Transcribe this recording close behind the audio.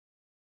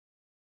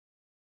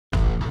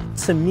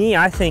To me,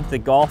 I think the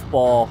golf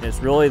ball is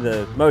really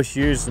the most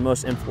used, the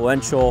most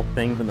influential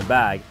thing in the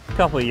bag. A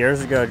couple of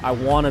years ago, I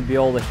want to be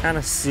able to kind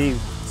of see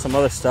some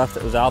other stuff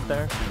that was out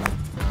there.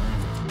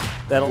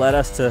 That led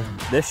us to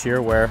this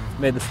year where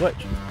we made the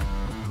switch.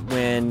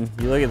 When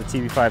you look at the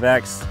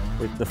TP5X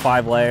with the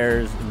 5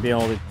 layers and being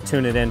able to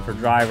tune it in for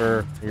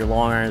driver, your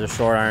long irons or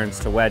short irons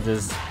to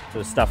wedges,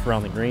 to stuff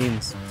around the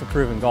greens, it's a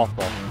proven golf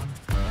ball.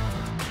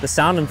 The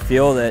sound and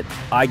feel that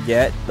I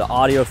get, the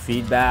audio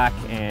feedback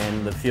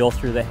and the feel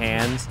through the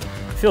hands,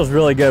 it feels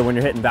really good when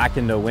you're hitting back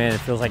into a wind. It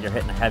feels like you're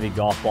hitting a heavy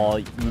golf ball.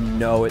 You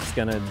know it's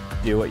gonna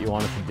do what you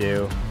want it to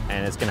do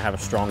and it's gonna have a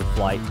strong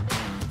flight.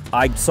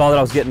 I saw that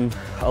I was getting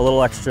a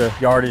little extra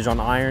yardage on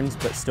irons,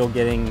 but still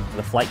getting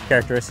the flight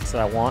characteristics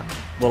that I want.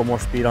 A little more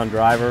speed on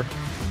driver,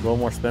 a little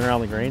more spin around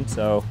the green,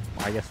 so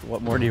I guess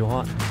what more do you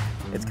want?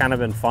 It's kind of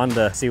been fun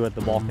to see what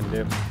the ball can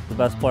do. The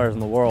best players in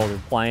the world are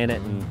playing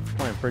it and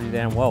playing pretty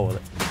damn well with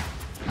it.